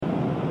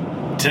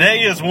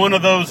Today is one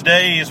of those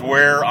days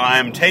where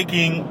I'm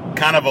taking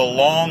kind of a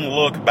long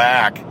look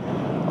back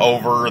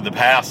over the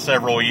past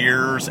several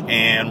years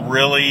and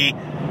really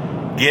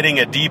getting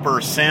a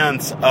deeper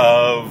sense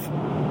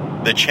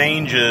of the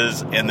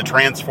changes and the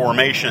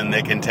transformation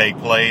that can take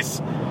place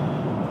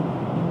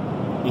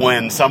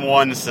when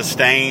someone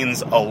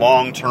sustains a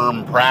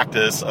long-term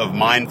practice of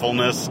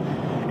mindfulness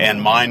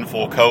and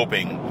mindful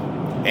coping.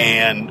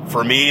 And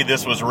for me,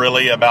 this was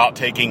really about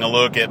taking a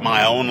look at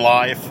my own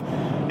life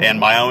and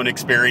my own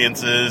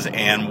experiences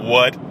and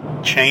what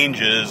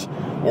changes,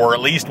 or at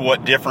least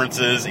what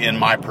differences in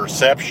my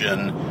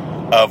perception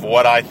of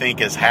what I think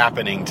is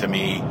happening to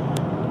me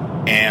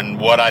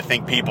and what I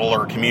think people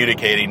are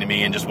communicating to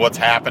me, and just what's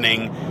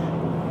happening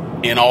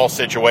in all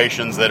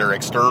situations that are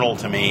external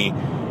to me,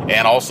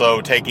 and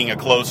also taking a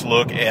close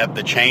look at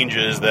the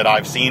changes that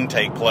I've seen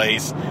take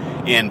place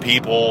in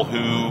people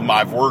whom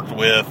I've worked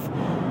with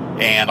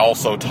and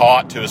also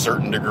taught to a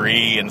certain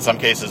degree, in some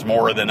cases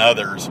more than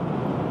others.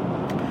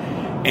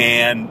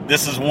 And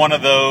this is one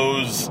of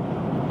those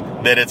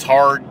that it's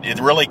hard, it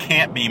really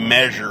can't be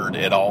measured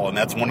at all. And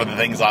that's one of the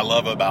things I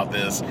love about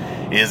this,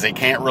 is it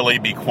can't really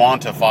be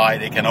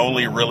quantified. It can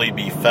only really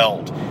be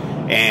felt.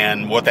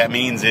 And what that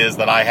means is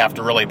that I have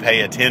to really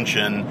pay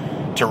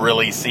attention to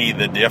really see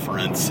the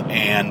difference.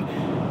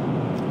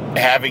 And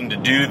having to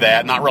do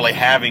that, not really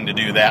having to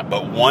do that,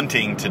 but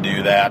wanting to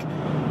do that,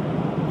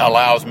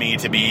 allows me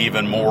to be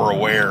even more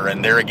aware.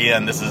 And there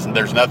again,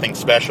 there's nothing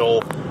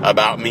special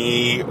about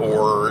me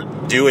or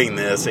doing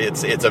this.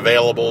 It's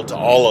available to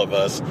all of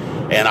us,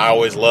 and I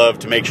always love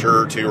to make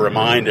sure to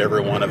remind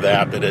everyone of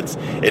that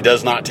it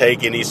does not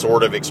take any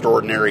sort of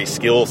extraordinary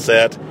skill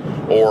set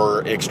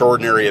or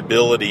extraordinary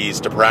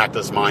abilities to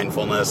practice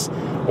mindfulness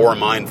or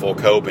mindful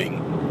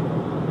coping.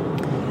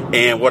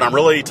 And what I'm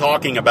really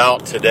talking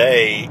about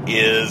today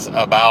is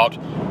about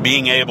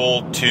being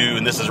able to,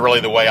 and this is really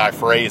the way I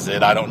phrase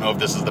it, I don't know if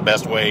this is the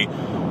best way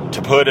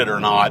to put it or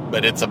not,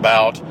 but it's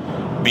about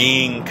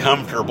being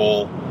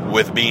comfortable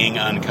with being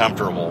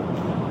uncomfortable.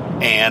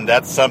 And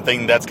that's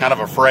something, that's kind of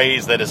a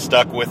phrase that has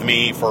stuck with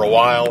me for a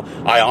while.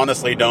 I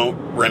honestly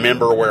don't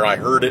remember where I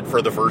heard it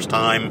for the first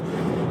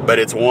time, but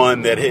it's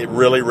one that it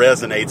really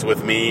resonates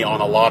with me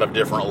on a lot of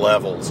different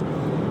levels.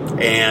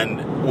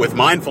 And with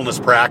mindfulness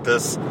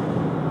practice,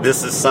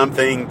 this is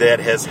something that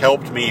has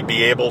helped me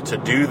be able to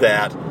do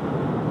that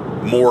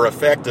more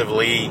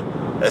effectively,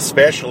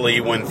 especially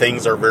when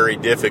things are very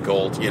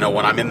difficult. You know,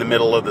 when I'm in the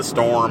middle of the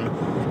storm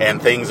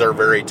and things are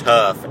very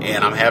tough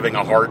and I'm having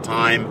a hard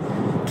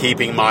time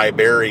keeping my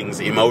bearings,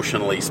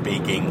 emotionally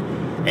speaking,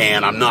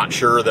 and I'm not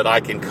sure that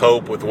I can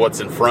cope with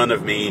what's in front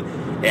of me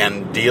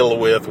and deal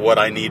with what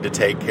I need to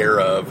take care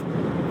of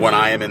when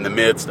I am in the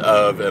midst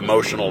of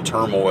emotional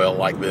turmoil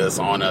like this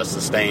on a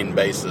sustained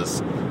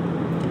basis.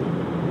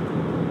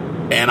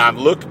 And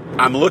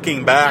I'm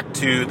looking back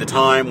to the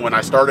time when I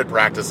started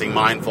practicing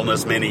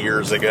mindfulness many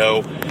years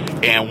ago,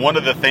 and one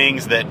of the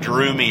things that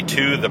drew me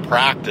to the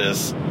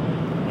practice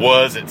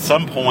was, at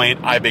some point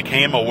I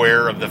became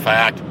aware of the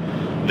fact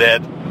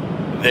that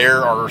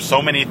there are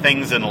so many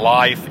things in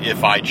life,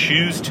 if I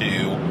choose to,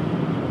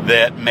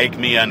 that make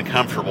me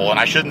uncomfortable. And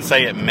I shouldn't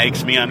say it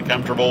makes me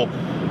uncomfortable.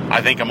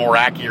 I think a more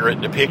accurate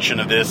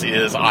depiction of this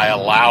is I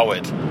allow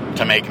it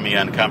to make me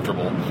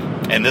uncomfortable.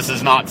 And this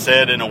is not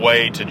said in a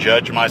way to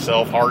judge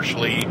myself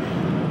harshly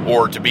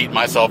or to beat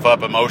myself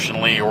up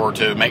emotionally or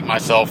to make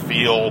myself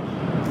feel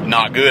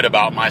not good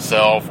about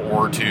myself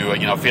or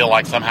to, feel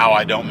like somehow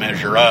I don't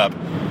measure up.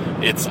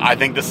 I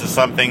think this is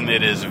something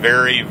that is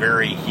very,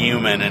 very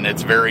human, and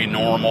it's very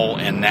normal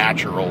and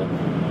natural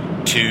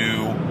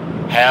to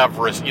have,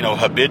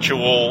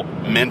 habitual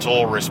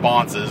mental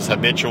responses,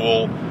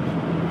 habitual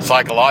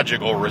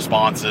psychological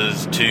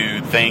responses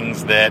to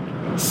things that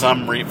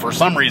for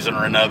some reason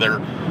or another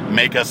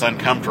make us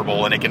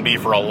uncomfortable, and it can be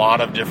for a lot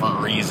of different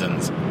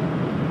reasons.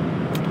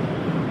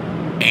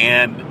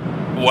 And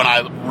when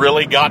I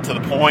really got to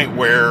the point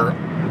where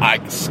I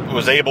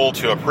was able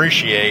to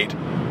appreciate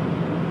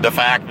the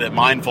fact that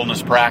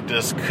mindfulness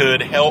practice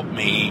could help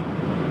me,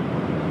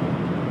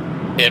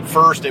 at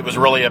first it was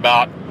really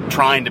about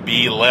trying to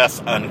be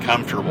less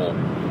uncomfortable.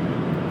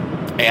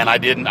 And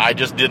I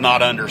just did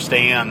not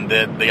understand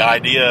that the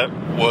idea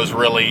was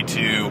really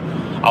to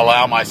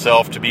allow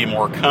myself to be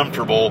more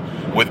comfortable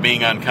with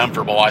being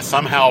uncomfortable. I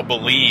somehow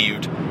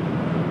believed,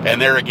 and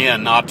there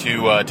again, not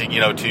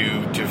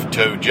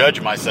to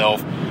judge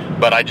myself,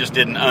 but I just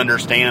didn't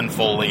understand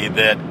fully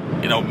that,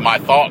 my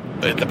thought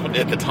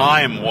at the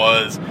time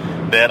was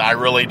that I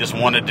really just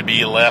wanted to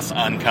be less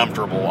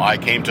uncomfortable. I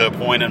came to a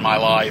point in my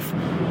life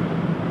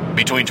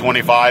between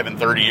 25 and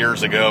 30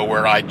 years ago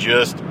where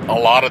a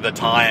lot of the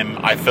time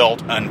I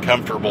felt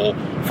uncomfortable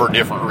for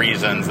different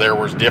reasons. There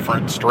was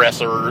different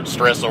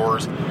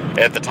stressors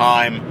at the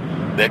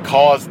time that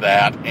caused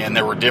that, and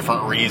there were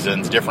different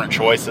reasons, different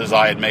choices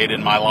I had made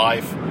in my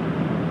life.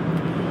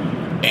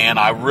 And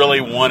I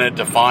really wanted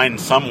to find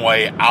some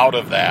way out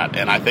of that,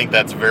 and I think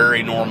that's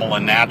very normal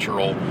and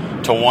natural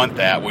to want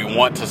that. We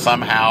want to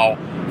somehow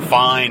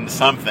find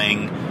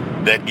something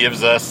that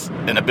gives us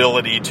an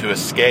ability to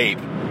escape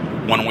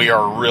when we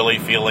are really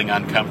feeling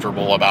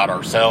uncomfortable about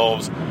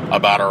ourselves,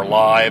 about our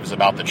lives,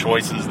 about the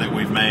choices that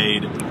we've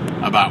made,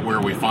 about where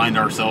we find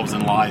ourselves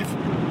in life.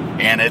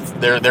 And it's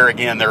there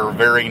again, there are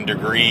varying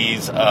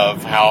degrees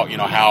of how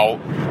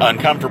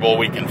uncomfortable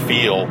we can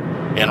feel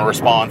in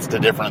response to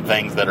different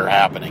things that are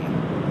happening.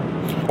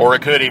 Or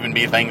it could even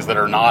be things that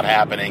are not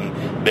happening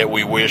that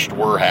we wished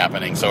were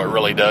happening. So it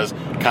really does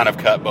kind of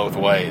cut both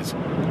ways.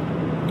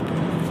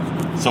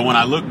 So when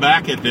I look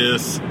back at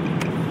this,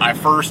 I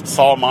first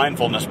saw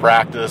mindfulness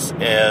practice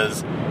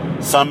as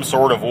some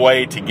sort of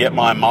way to get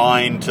my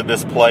mind to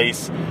this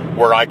place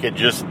where I could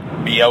just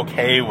be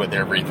okay with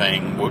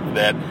everything.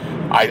 That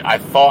I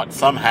thought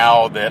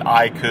somehow that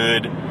I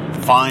could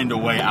find a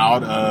way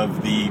out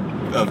of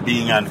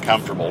being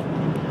uncomfortable,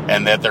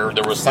 and that there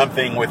was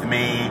something with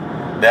me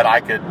that I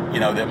could,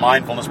 that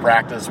mindfulness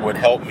practice would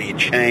help me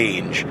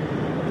change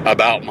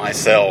about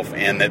myself,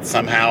 and that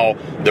somehow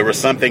there was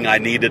something I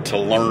needed to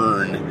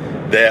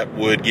learn that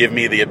would give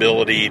me the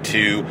ability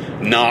to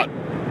not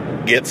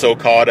get so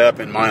caught up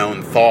in my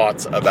own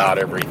thoughts about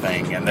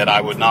everything, and that I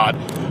would not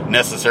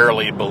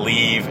necessarily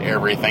believe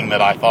everything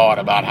that I thought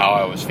about how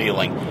I was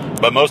feeling.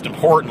 But most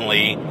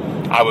importantly,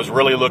 I was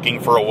really looking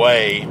for a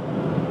way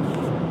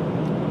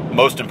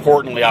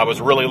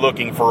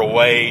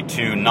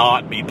to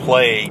not be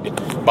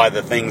plagued by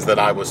the things that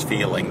I was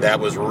feeling. That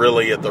was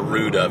really at the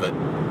root of it.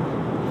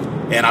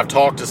 And I've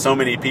talked to so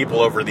many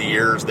people over the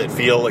years that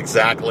feel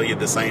exactly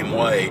the same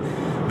way.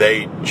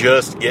 They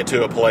just get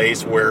to a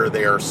place where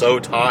they are so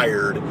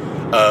tired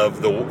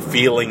of the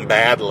feeling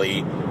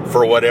badly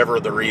for whatever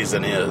the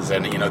reason is.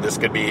 And, this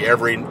could be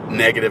every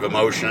negative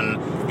emotion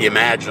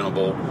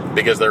imaginable,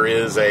 because there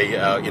is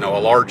a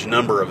large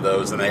number of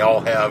those, and they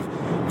all have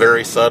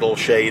very subtle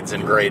shades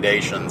and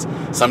gradations.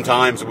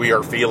 Sometimes we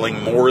are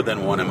feeling more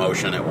than one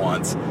emotion at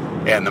once,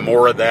 and the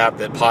more of that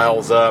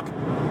piles up,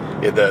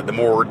 the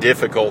more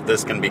difficult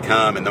this can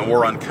become, and the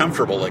more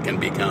uncomfortable it can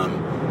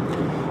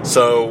become.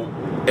 So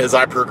as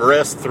I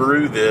progressed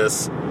through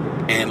this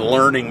and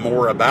learning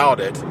more about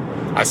it,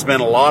 I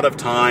spent a lot of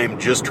time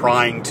just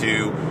trying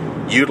to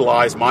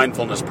utilize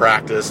mindfulness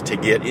practice to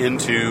get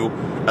into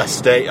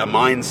a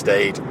mind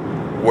state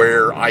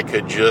where I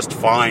could just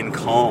find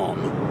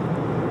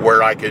calm,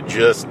 where I could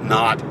just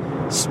not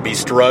be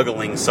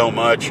struggling so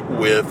much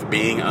with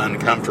being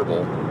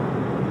uncomfortable.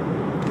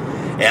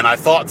 And I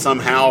thought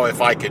somehow if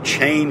I could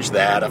change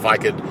that, if I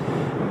could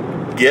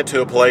get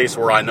to a place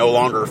where I no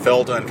longer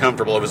felt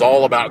uncomfortable, it was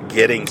all about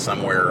getting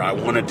somewhere. I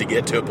wanted to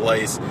get to a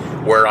place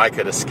where I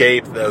could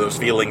escape those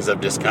feelings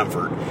of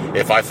discomfort.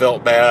 If I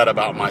felt bad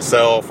about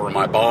myself or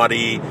my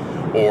body,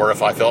 or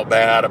if I felt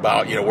bad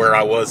about, where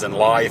I was in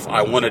life,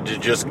 I wanted to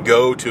just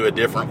go to a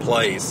different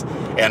place.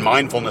 And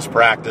mindfulness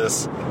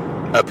practice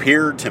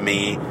appeared to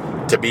me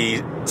to be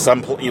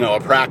a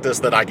practice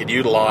that I could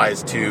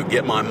utilize to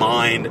get my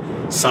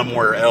mind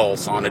somewhere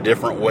else on a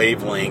different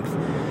wavelength.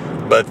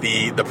 But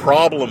the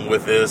problem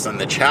with this and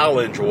the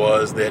challenge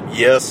was that,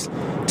 yes,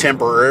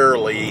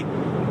 temporarily,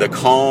 the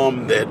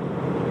calm that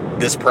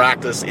this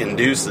practice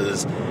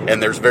induces,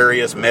 and there's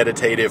various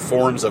meditative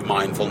forms of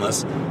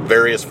mindfulness,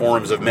 various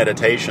forms of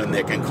meditation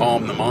that can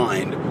calm the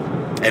mind,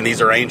 and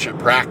these are ancient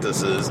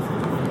practices.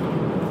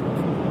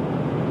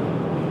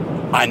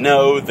 I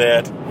know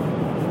that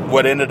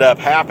what ended up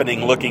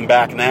happening, looking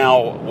back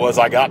now, was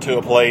I got to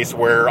a place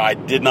where I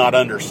did not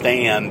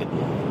understand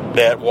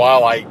that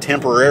while I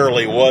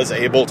temporarily was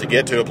able to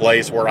get to a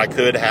place where I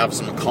could have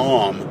some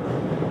calm,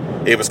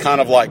 it was kind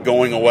of like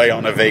going away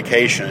on a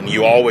vacation.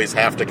 You always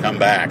have to come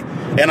back.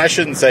 And I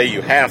shouldn't say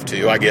you have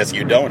to. I guess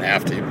you don't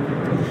have to.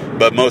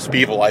 But most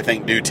people, I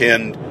think, do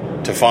tend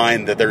to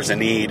find that there's a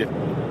need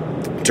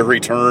to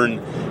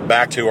return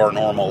back to our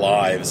normal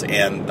lives.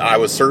 And I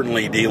was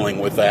certainly dealing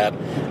with that,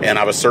 and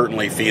I was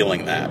certainly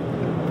feeling that.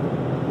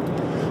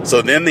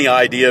 So then the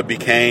idea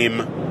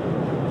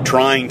became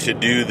trying to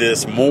do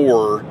this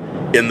more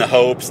in the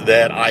hopes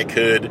that I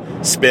could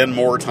spend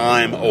more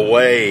time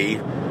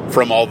away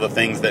from all the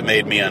things that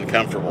made me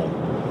uncomfortable.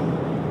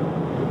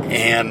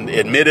 And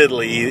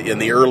admittedly, in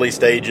the early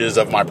stages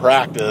of my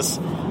practice,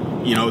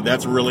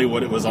 that's really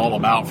what it was all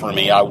about for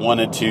me. I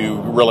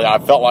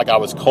felt like I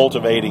was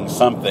cultivating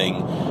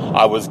something.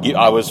 I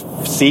was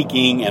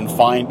seeking and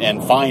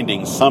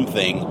finding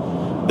something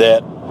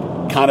that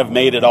kind of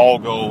made it all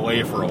go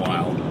away for a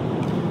while.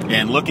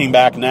 And looking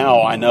back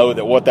now, I know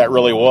that what that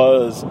really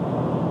was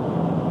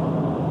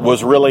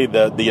really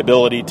the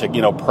ability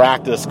to,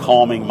 practice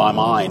calming my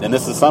mind. And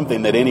this is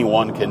something that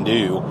anyone can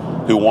do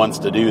who wants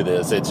to do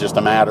this. It's just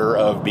a matter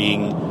of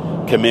being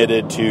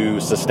committed to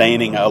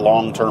sustaining a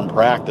long-term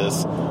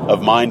practice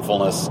of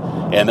mindfulness.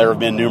 And there have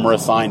been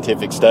numerous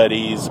scientific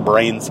studies,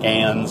 brain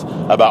scans,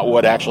 about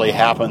what actually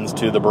happens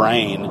to the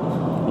brain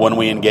when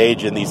we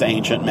engage in these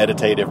ancient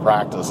meditative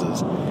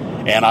practices.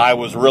 And I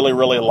was really,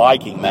 really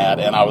liking that,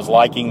 and I was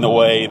liking the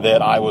way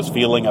that I was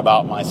feeling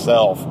about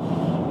myself.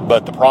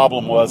 But the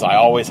problem was I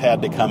always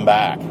had to come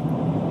back.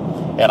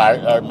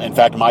 And in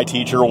fact, my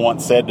teacher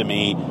once said to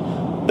me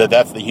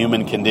that's the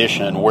human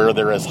condition. Where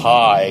there is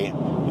high,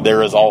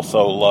 there is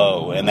also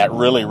low. And that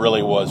really,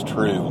 really was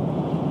true.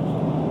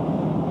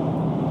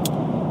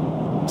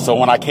 So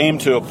when I came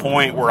to a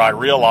point where I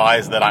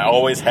realized that I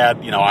always had,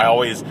 I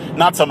always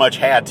not so much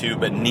had to,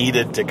 but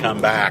needed to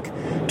come back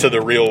to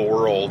the real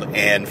world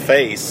and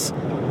face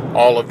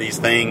all of these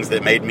things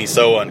that made me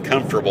so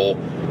uncomfortable,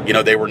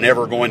 they were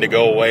never going to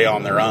go away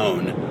on their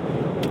own.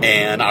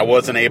 And I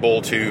wasn't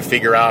able to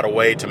figure out a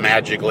way to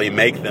magically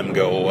make them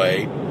go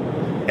away.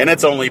 And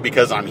it's only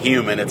because I'm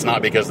human. It's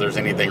not because there's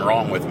anything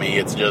wrong with me.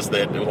 It's just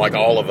that, like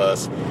all of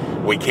us,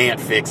 we can't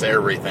fix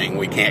everything.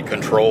 We can't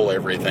control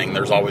everything.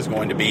 There's always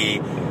going to be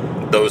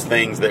those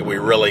things that we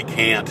really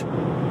can't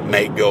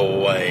make go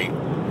away.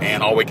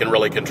 And all we can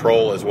really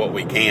control is what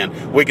we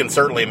can. We can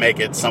certainly make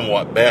it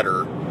somewhat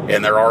better.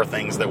 And there are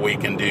things that we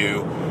can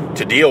do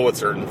to deal with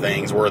certain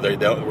things where they're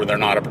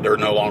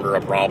no longer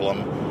a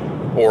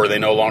problem, or they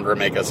no longer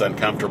make us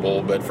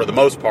uncomfortable. But for the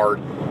most part,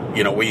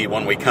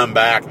 when we come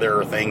back, there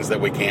are things that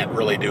we can't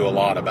really do a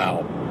lot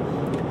about.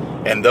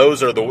 And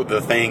those are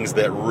the things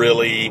that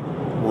really,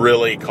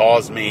 really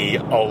cause me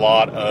a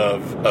lot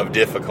of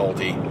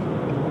difficulty.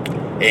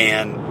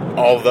 And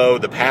although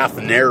the path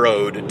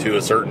narrowed to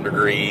a certain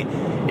degree,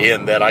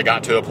 in that I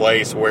got to a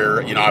place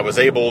where, I was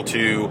able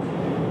to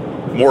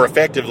more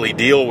effectively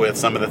deal with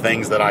some of the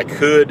things that I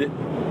could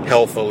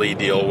healthily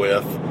deal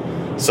with.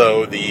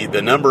 So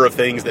the number of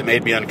things that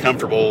made me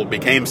uncomfortable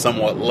became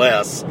somewhat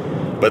less,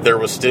 but there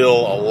was still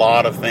a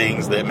lot of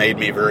things that made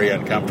me very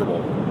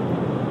uncomfortable.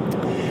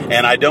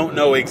 And I don't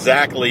know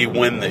exactly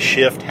when the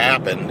shift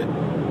happened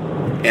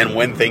and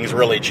when things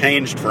really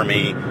changed for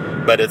me,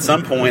 but at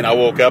some point I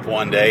woke up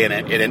one day,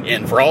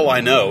 and for all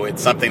I know,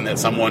 it's something that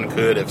someone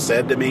could have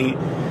said to me.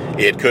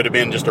 It could have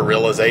been just a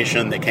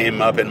realization that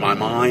came up in my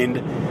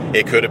mind.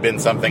 It could have been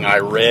something I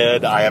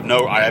read. I have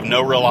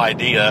no real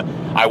idea.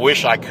 I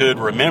wish I could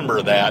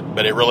remember that,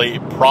 but it really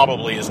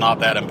probably is not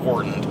that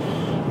important,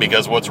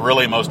 because what's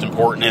really most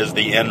important is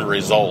the end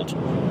result.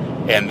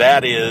 And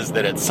that is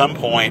that at some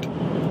point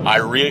I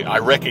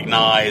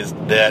recognized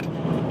that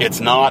it's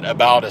not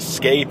about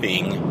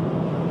escaping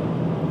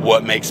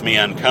what makes me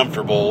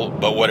uncomfortable,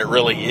 but what it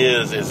really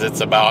is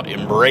it's about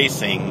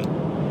embracing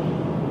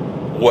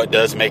what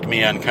does make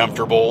me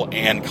uncomfortable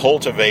and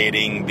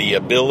cultivating the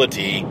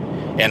ability,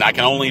 and I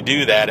can only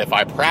do that if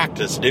I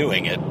practice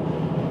doing it,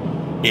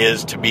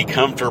 is to be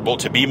comfortable,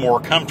 to be more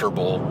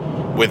comfortable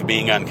with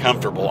being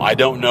uncomfortable. I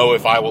don't know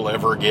if I will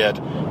ever get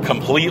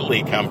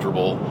completely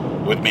comfortable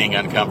with being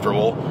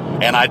uncomfortable,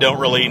 and I don't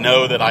really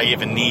know that I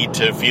even need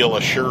to feel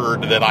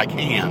assured that I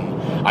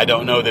can. I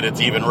don't know that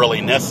it's even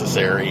really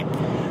necessary.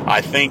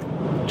 I think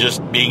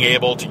just being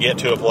able to get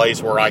to a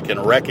place where I can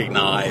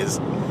recognize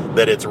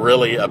that it's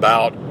really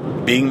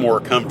about being more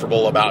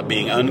comfortable, about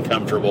being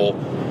uncomfortable,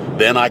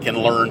 then I can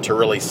learn to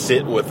really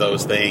sit with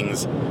those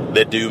things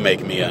that do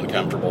make me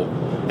uncomfortable.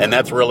 And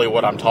that's really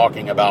what I'm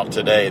talking about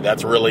today.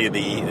 That's really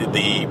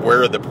the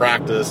where the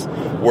practice,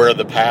 where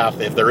the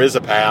path, if there is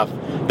a path,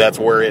 that's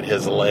where it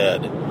has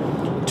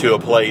led to a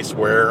place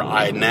where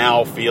I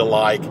now feel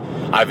like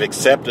I've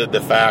accepted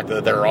the fact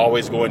that there are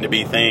always going to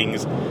be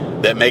things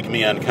that make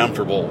me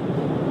uncomfortable.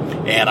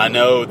 And I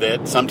know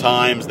that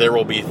sometimes there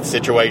will be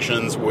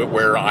situations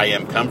where I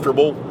am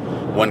comfortable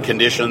when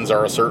conditions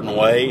are a certain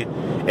way,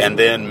 and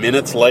then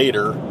minutes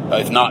later,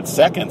 if not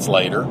seconds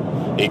later,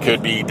 it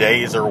could be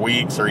days or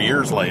weeks or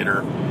years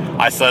later,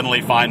 I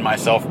suddenly find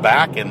myself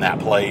back in that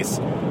place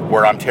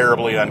where I'm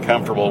terribly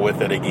uncomfortable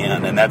with it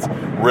again. And that's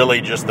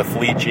really just the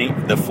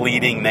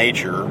fleeting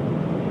nature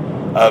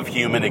of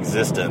human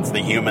existence,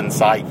 the human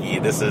psyche.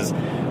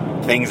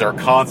 Things are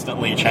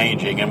constantly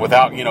changing, and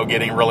without,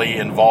 getting really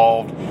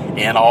involved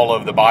in all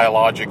of the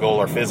biological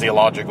or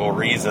physiological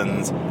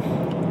reasons,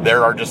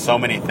 there are just so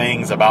many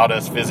things about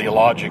us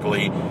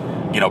physiologically,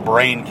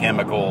 brain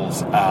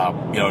chemicals,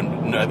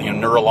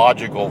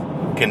 neurological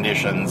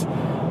conditions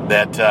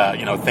that,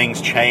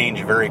 things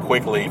change very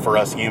quickly for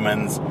us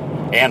humans,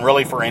 and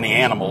really for any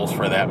animals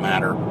for that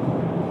matter.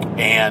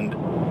 And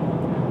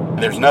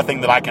there's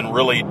nothing that I can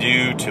really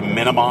do to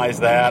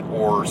minimize that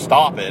or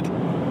stop it.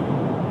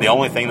 The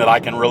only thing that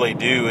I can really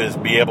do is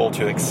be able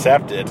to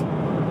accept it,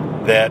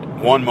 that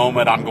one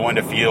moment I'm going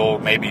to feel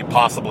maybe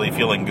possibly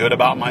feeling good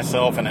about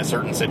myself in a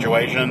certain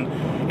situation,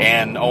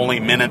 and only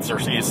minutes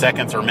or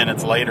seconds or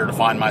minutes later to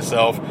find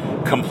myself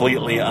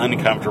completely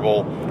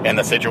uncomfortable and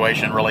the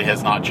situation really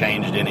has not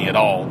changed any at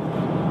all.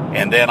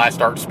 And then I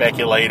start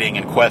speculating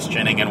and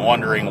questioning and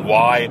wondering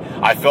why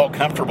I felt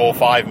comfortable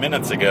 5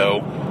 minutes ago.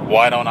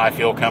 Why don't I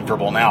feel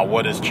comfortable now?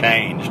 What has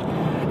changed?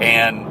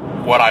 And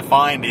what I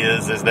find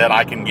is that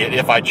I can get,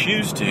 if I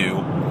choose to,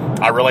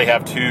 I really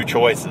have two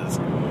choices.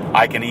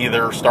 I can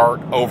either start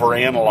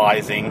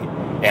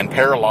overanalyzing and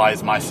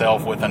paralyze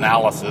myself with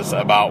analysis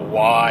about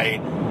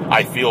why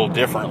I feel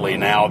differently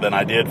now than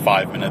I did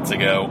 5 minutes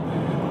ago,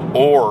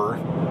 or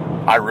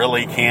I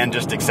really can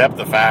just accept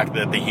the fact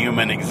that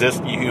human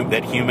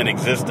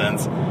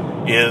existence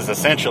is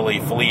essentially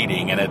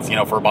fleeting, and it's,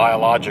 for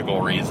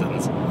biological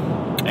reasons,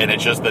 and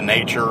it's just the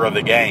nature of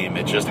the game.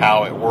 It's just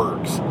how it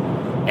works.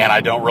 And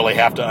I don't really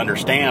have to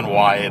understand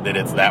why that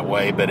it's that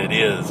way, but it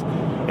is.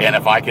 And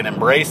if I can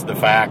embrace the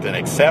fact and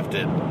accept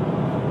it,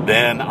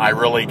 then I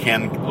really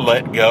can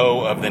let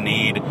go of the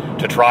need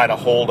to try to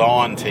hold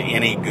on to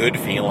any good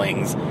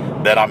feelings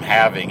that I'm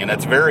having. And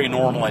it's very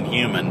normal and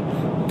human.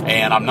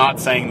 And I'm not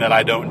saying that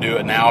I don't do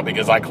it now,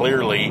 because I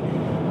clearly,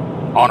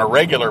 on a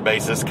regular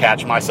basis,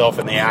 catch myself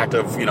in the act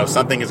of,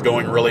 something is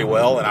going really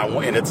well,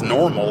 and it's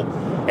normal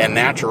and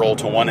natural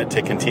to want it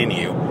to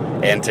continue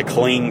and to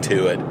cling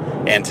to it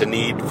and to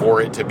need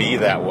for it to be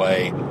that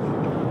way,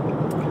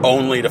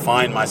 only to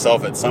find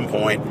myself at some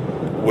point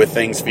with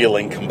things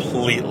feeling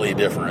completely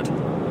different.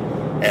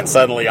 And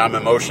suddenly I'm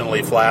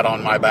emotionally flat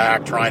on my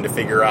back trying to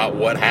figure out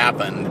what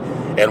happened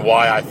and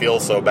why I feel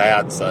so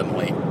bad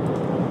suddenly.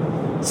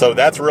 So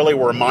that's really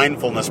where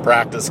mindfulness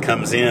practice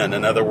comes in.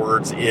 In other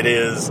words, it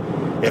is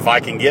if I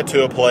can get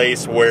to a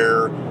place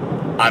where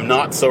I'm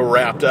not so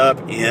wrapped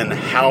up in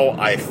how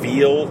I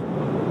feel,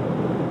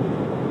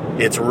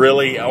 it's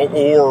really,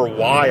 or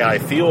why I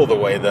feel the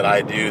way that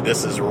I do.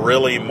 This is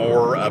really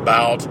more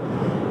about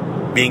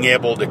being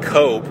able to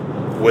cope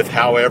with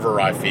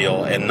however I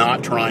feel and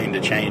not trying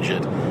to change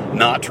it,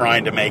 not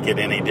trying to make it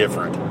any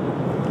different.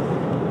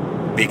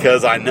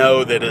 Because I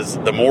know that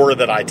the more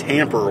that I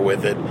tamper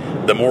with it,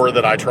 the more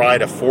that I try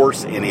to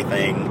force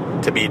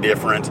anything to be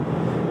different,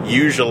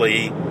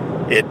 usually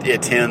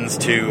it tends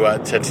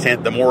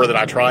the more that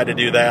I try to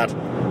do that,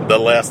 the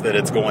less that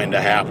it's going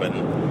to happen.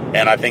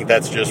 And I think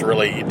that's just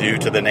really due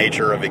to the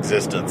nature of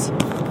existence.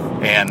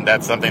 And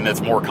that's something that's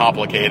more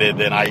complicated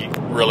than I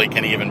really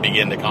can even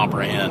begin to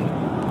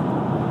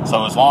comprehend.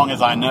 So as long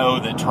as I know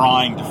that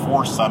trying to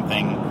force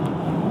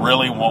something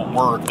really won't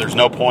work, there's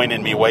no point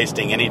in me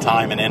wasting any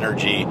time and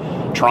energy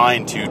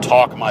trying to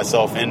talk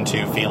myself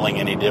into feeling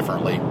any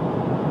differently.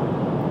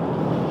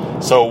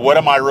 So what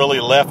am I really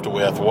left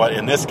with?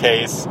 In this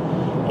case,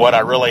 what I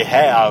really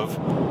have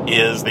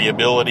is the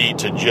ability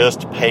to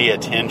just pay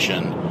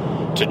attention,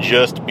 to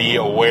just be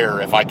aware.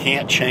 If I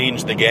can't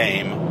change the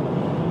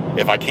game,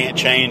 if I can't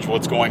change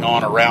what's going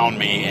on around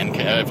me, and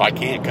if I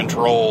can't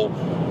control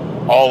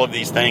all of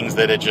these things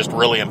that it's just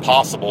really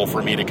impossible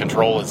for me to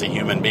control as a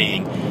human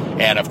being.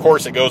 And of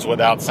course, it goes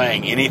without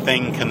saying,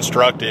 anything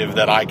constructive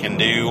that I can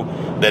do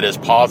that is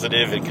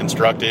positive and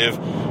constructive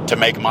to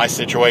make my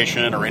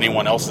situation or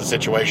anyone else's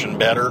situation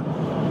better,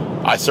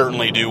 I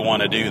certainly do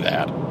want to do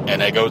that.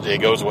 And it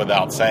goes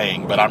without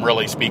saying, but I'm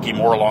really speaking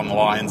more along the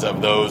lines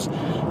of those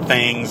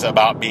things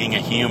about being a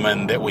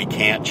human that we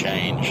can't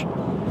change.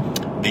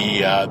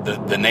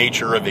 The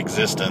nature of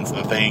existence,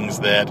 the things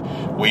that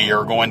we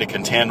are going to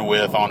contend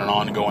with on an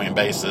ongoing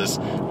basis,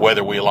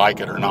 whether we like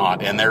it or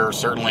not. And there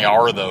certainly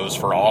are those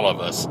for all of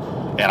us.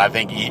 And I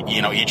think,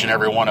 each and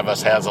every one of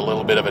us has a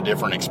little bit of a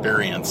different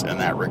experience in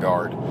that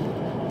regard.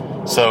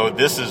 So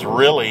this is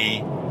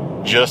really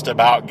just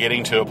about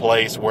getting to a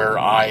place where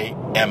I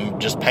am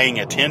just paying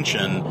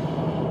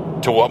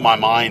attention to what my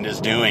mind is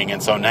doing.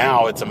 And so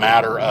now it's a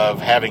matter of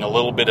having a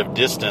little bit of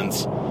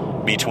distance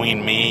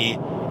between me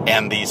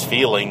and these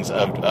feelings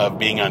of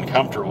being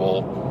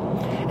uncomfortable,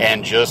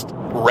 and just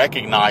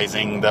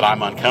recognizing that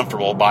I'm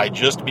uncomfortable by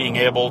just being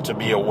able to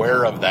be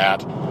aware of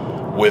that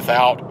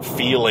without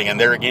feeling. And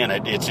there again,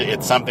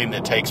 it's something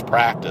that takes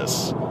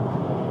practice,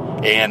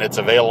 and it's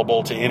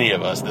available to any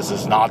of us. This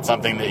is not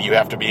something that you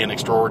have to be an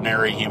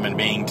extraordinary human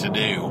being to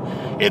do.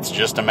 It's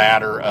just a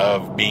matter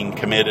of being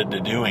committed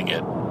to doing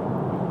it.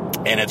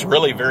 And it's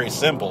really very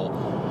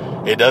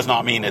simple. It does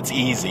not mean it's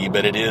easy,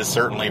 but it is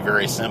certainly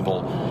very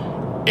simple.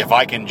 If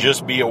I can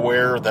just be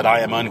aware that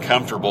I am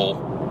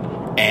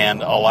uncomfortable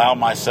and allow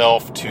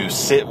myself to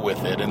sit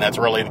with it, and that's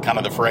really kind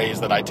of the phrase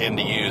that I tend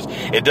to use.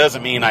 It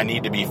doesn't mean I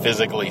need to be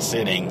physically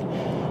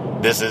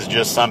sitting. This is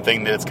just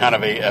something that's kind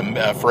of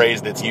a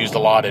phrase that's used a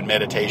lot in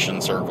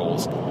meditation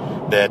circles,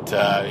 that,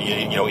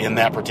 in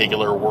that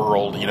particular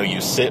world, you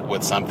sit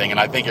with something.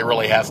 And I think it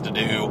really has to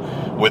do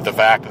with the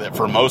fact that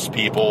for most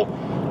people,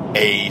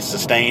 a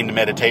sustained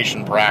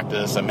meditation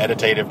practice, a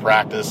meditative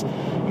practice,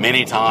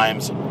 many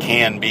times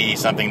can be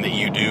something that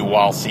you do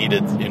while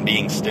seated and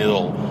being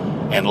still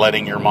and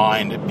letting your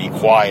mind be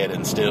quiet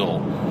and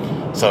still.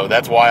 So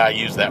that's why I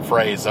use that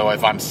phrase. So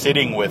if I'm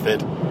sitting with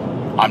it,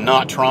 I'm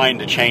not trying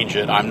to change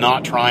it. I'm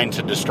not trying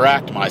to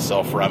distract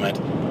myself from it.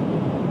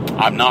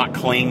 I'm not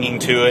clinging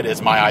to it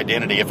as my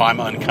identity. If I'm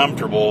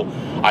uncomfortable,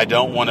 I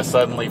don't want to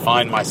suddenly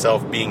find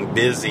myself being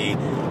busy,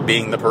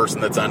 being the person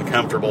that's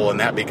uncomfortable,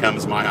 and that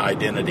becomes my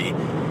identity.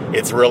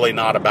 It's really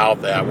not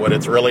about that. What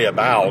it's really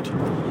about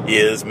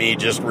is me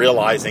just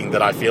realizing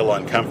that I feel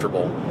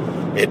uncomfortable.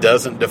 It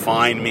doesn't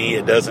define me.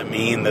 It doesn't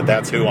mean that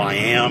that's who I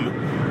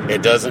am.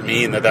 It doesn't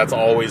mean that that's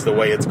always the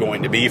way it's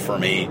going to be for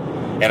me.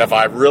 And if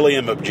I really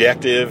am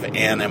objective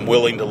and am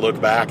willing to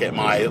look back at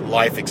my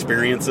life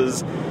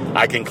experiences,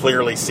 I can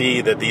clearly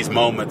see that these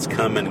moments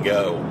come and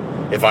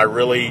go. If I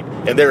really,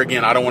 and there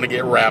again, I don't want to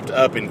get wrapped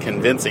up in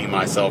convincing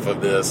myself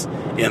of this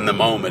in the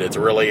moment. It's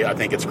really, I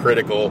think it's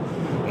critical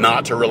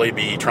not to really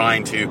be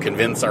trying to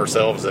convince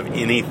ourselves of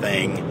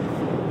anything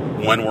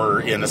when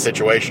we're in a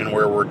situation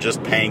where we're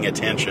just paying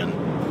attention.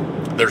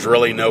 there's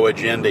really no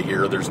agenda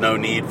here. There's no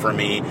need for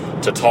me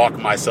to talk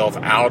myself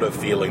out of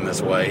feeling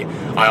this way.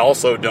 I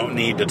also don't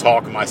need to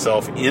talk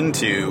myself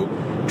into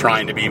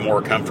trying to be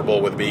more comfortable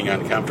with being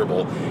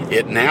uncomfortable.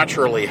 It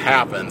naturally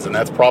happens, and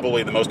that's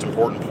probably the most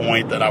important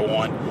point that I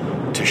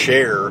want to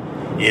share,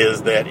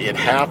 is that it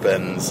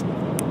happens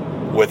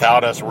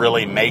without us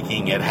really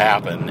making it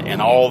happen.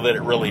 And all that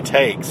it really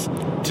takes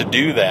to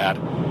do that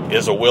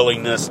is a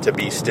willingness to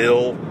be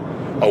still,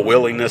 a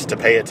willingness to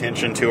pay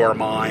attention to our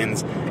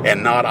minds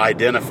and not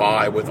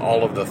identify with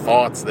all of the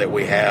thoughts that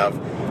we have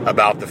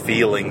about the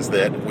feelings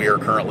that we are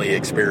currently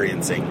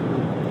experiencing.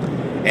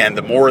 And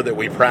the more that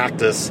we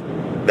practice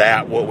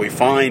that, what we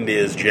find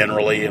is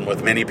generally, and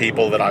with many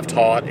people that I've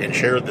taught and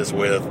shared this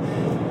with,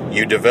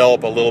 you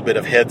develop a little bit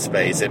of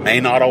headspace. It may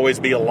not always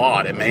be a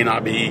lot. It may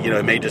not be,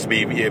 it may just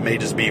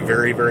be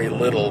very, very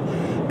little,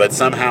 but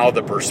somehow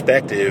the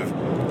perspective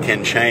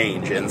can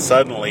change, and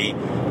suddenly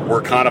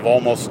we're kind of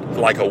almost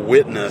like a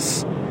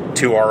witness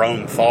to our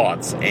own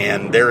thoughts.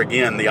 And there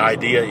again, the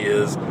idea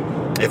is,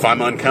 if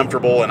I'm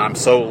uncomfortable and I'm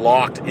so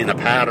locked in a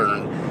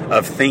pattern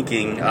of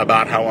thinking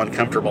about how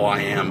uncomfortable I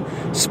am,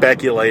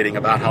 speculating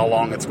about how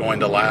long it's going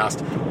to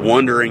last,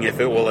 wondering if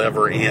it will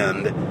ever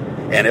end,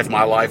 and if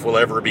my life will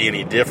ever be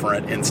any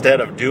different,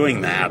 instead of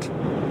doing that,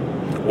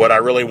 what I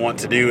really want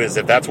to do is,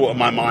 if that's what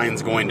my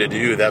mind's going to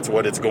do, that's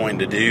what it's going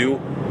to do,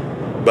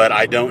 but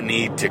I don't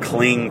need to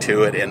cling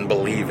to it and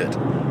believe it.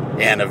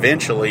 And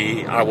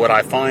eventually, what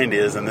I find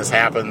is, and this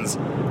happens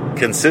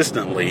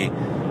consistently,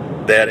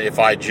 that if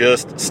I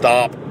just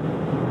stop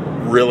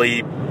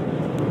really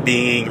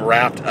being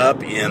wrapped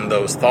up in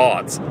those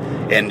thoughts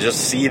and just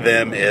see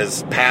them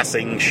as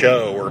passing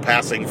show or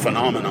passing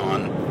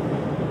phenomenon,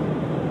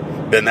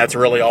 then that's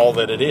really all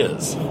that it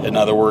is. In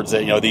other words,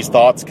 that these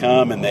thoughts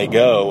come and they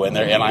go, and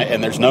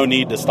there's no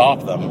need to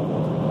stop them.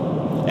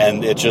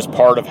 And it's just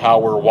part of how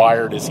we're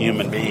wired as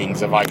human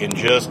beings. If I can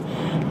just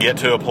get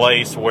to a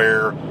place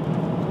where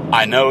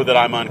I know that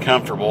I'm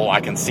uncomfortable,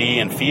 I can see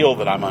and feel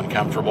that I'm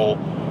uncomfortable,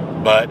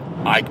 but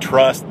I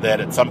trust that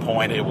at some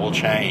point it will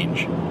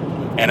change.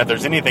 And if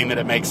there's anything that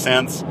it makes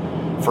sense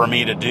for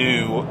me to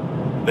do,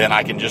 then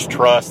I can just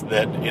trust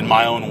that in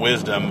my own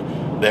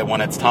wisdom, that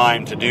when it's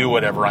time to do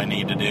whatever I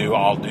need to do,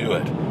 I'll do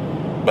it.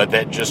 But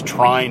that just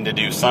trying to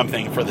do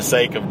something for the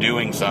sake of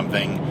doing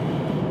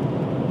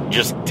something,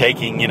 just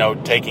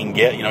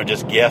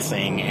just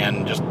guessing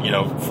and just,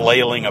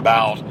 flailing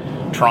about,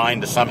 trying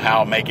to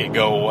somehow make it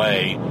go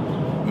away,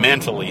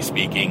 mentally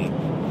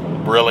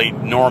speaking, really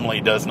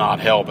normally does not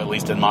help, at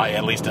least in my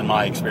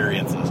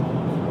experiences.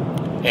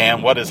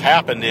 And what has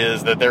happened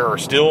is that there are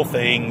still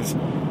things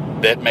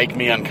that make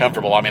me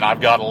uncomfortable. I mean,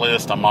 I've got a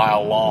list a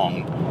mile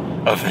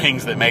long of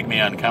things that make me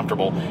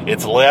uncomfortable.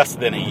 It's less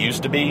than it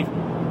used to be.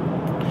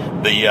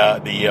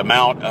 The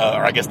amount,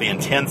 or I guess the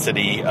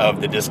intensity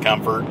of the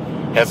discomfort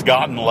has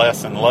gotten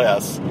less and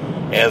less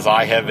as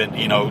I have,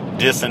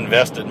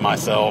 disinvested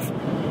myself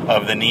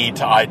of the need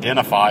to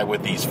identify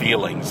with these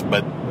feelings.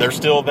 But they're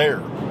still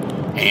there,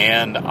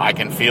 and I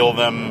can feel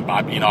them.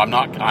 I'm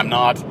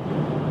not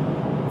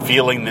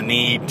feeling the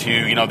need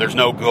to, there's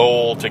no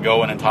goal to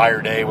go an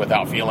entire day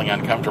without feeling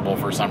uncomfortable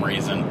for some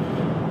reason.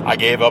 I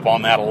gave up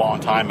on that a long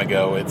time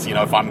ago. It's,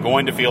 if I'm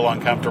going to feel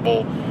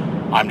uncomfortable,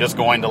 I'm just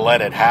going to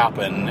let it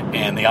happen.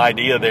 And the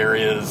idea there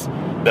is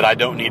that I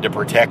don't need to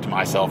protect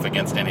myself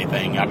against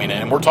anything. I mean,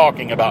 and we're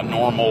talking about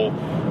normal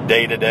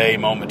day-to-day,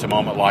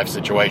 moment-to-moment life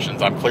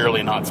situations. I'm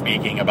clearly not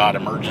speaking about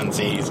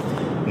emergencies,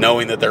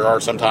 knowing that there are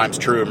sometimes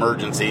true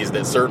emergencies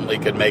that certainly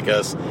could make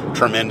us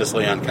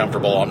tremendously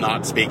uncomfortable. I'm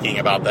not speaking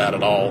about that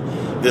at all.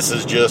 This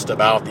is just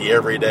about the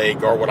everyday,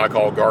 what I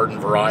call garden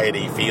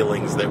variety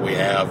feelings that we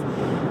have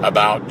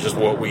about just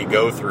what we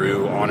go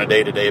through on a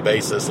day-to-day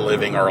basis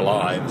living our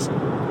lives.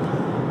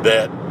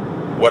 That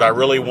what I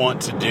really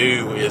want to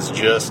do is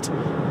just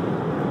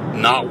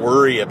not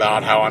worry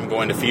about how I'm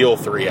going to feel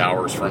 3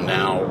 hours from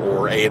now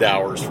or 8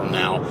 hours from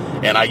now.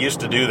 And I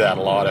used to do that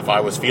a lot. If I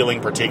was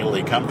feeling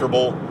particularly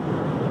comfortable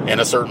in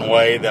a certain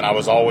way, then I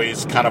was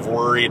always kind of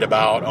worried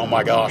about, oh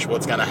my gosh,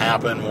 what's going to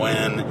happen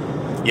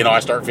when, I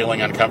start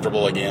feeling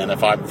uncomfortable again.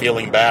 If I'm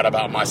feeling bad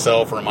about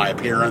myself or my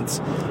appearance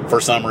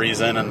for some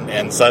reason,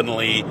 and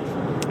suddenly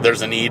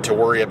there's a need to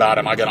worry about,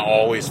 am I going to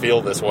always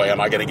feel this way? Am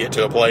I going to get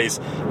to a place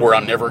where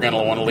I'm never going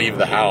to want to leave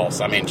the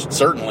house? I mean,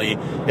 certainly,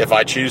 if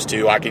I choose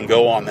to, I can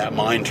go on that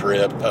mind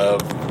trip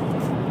of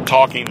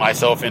talking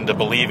myself into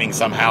believing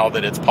somehow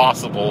that it's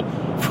possible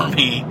for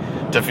me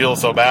to feel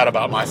so bad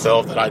about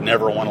myself that I'd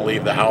never want to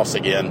leave the house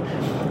again.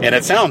 And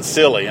it sounds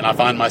silly, and I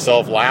find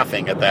myself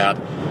laughing at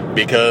that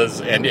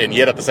because, and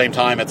yet at the same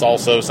time, it's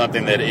also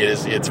something that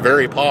it's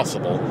very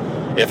possible.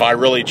 If I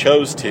really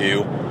chose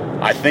to,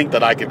 I think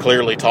that I could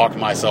clearly talk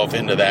myself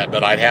into that,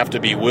 but I'd have to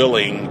be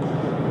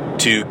willing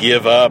to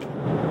give up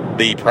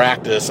the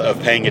practice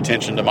of paying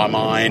attention to my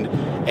mind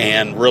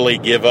and really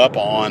give up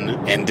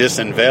on and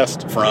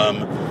disinvest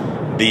from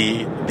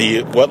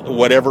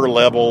whatever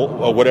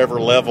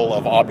level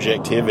of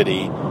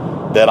objectivity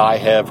that I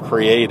have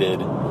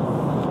created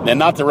And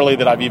not really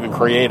that I've even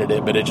created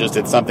it, but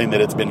it's something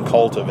that it's been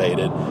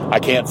cultivated. I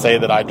can't say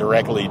that I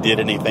directly did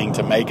anything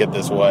to make it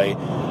this way.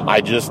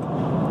 I just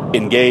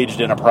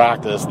engaged in a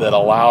practice that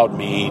allowed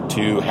me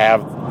to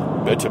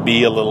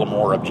be a little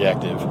more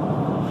objective,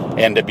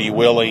 and to be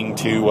willing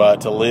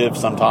to live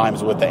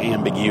sometimes with the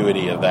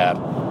ambiguity of that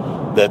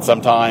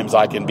sometimes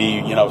I can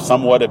be,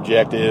 somewhat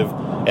objective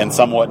and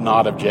somewhat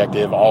not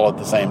objective all at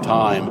the same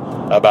time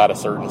about a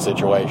certain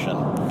situation.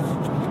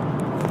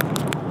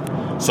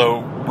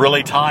 So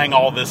really tying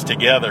all this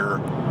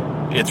together,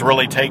 it's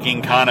really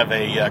taking kind of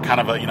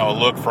a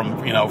look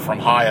from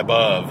high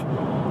above,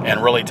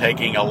 and really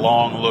taking a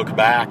long look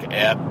back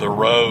at the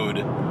road,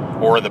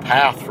 or the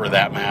path for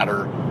that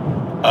matter,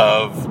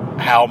 of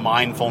how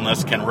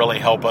mindfulness can really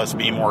help us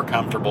be more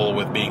comfortable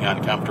with being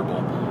uncomfortable.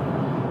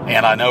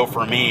 And I know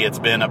for me, it's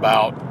been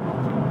about,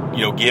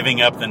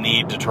 giving up the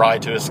need to try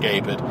to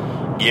escape it,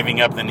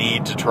 giving up the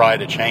need to try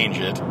to change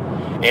it.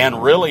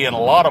 And really, in a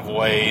lot of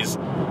ways,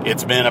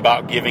 it's been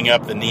about giving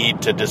up the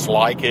need to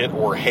dislike it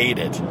or hate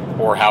it,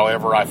 or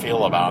however I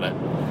feel about it.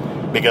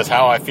 Because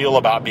how I feel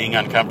about being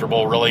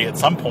uncomfortable, really, at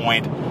some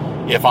point,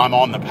 if I'm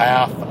on the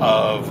path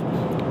of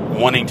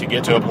wanting to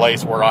get to a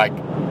place where I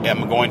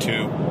am going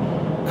to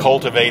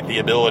cultivate the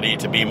ability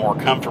to be more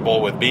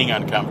comfortable with being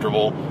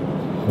uncomfortable,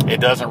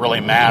 it doesn't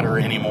really matter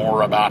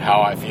anymore about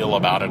how I feel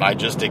about it. I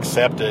just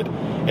accept it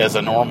as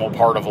a normal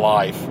part of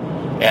life,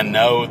 and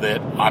know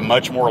that I'm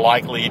much more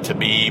likely to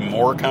be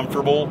more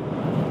comfortable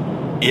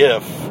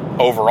if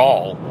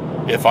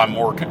I'm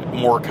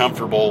more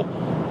comfortable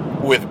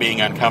with being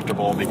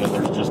uncomfortable, because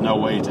there's just no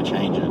way to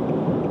change it.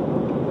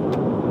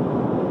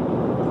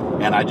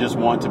 And I just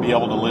want to be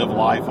able to live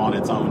life on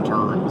its own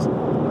terms.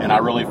 And I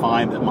really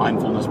find that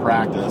mindfulness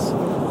practice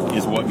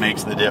is what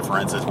makes the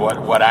difference, is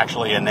what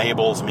actually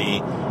enables me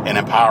and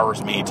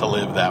empowers me to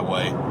live that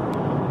way.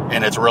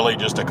 And it's really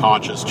just a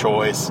conscious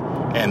choice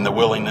and the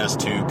willingness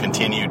to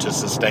continue to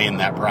sustain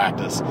that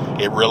practice.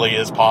 It really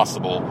is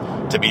possible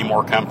to be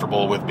more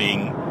comfortable with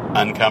being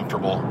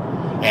uncomfortable,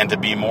 and to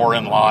be more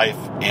in life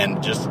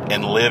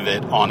and live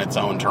it on its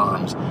own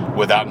terms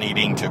without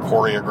needing to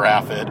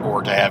choreograph it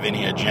or to have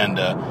any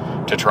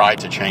agenda to try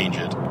to change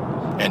it,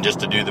 and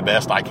just to do the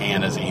best I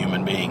can as a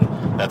human being.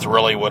 That's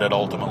really what it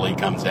ultimately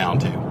comes down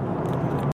to.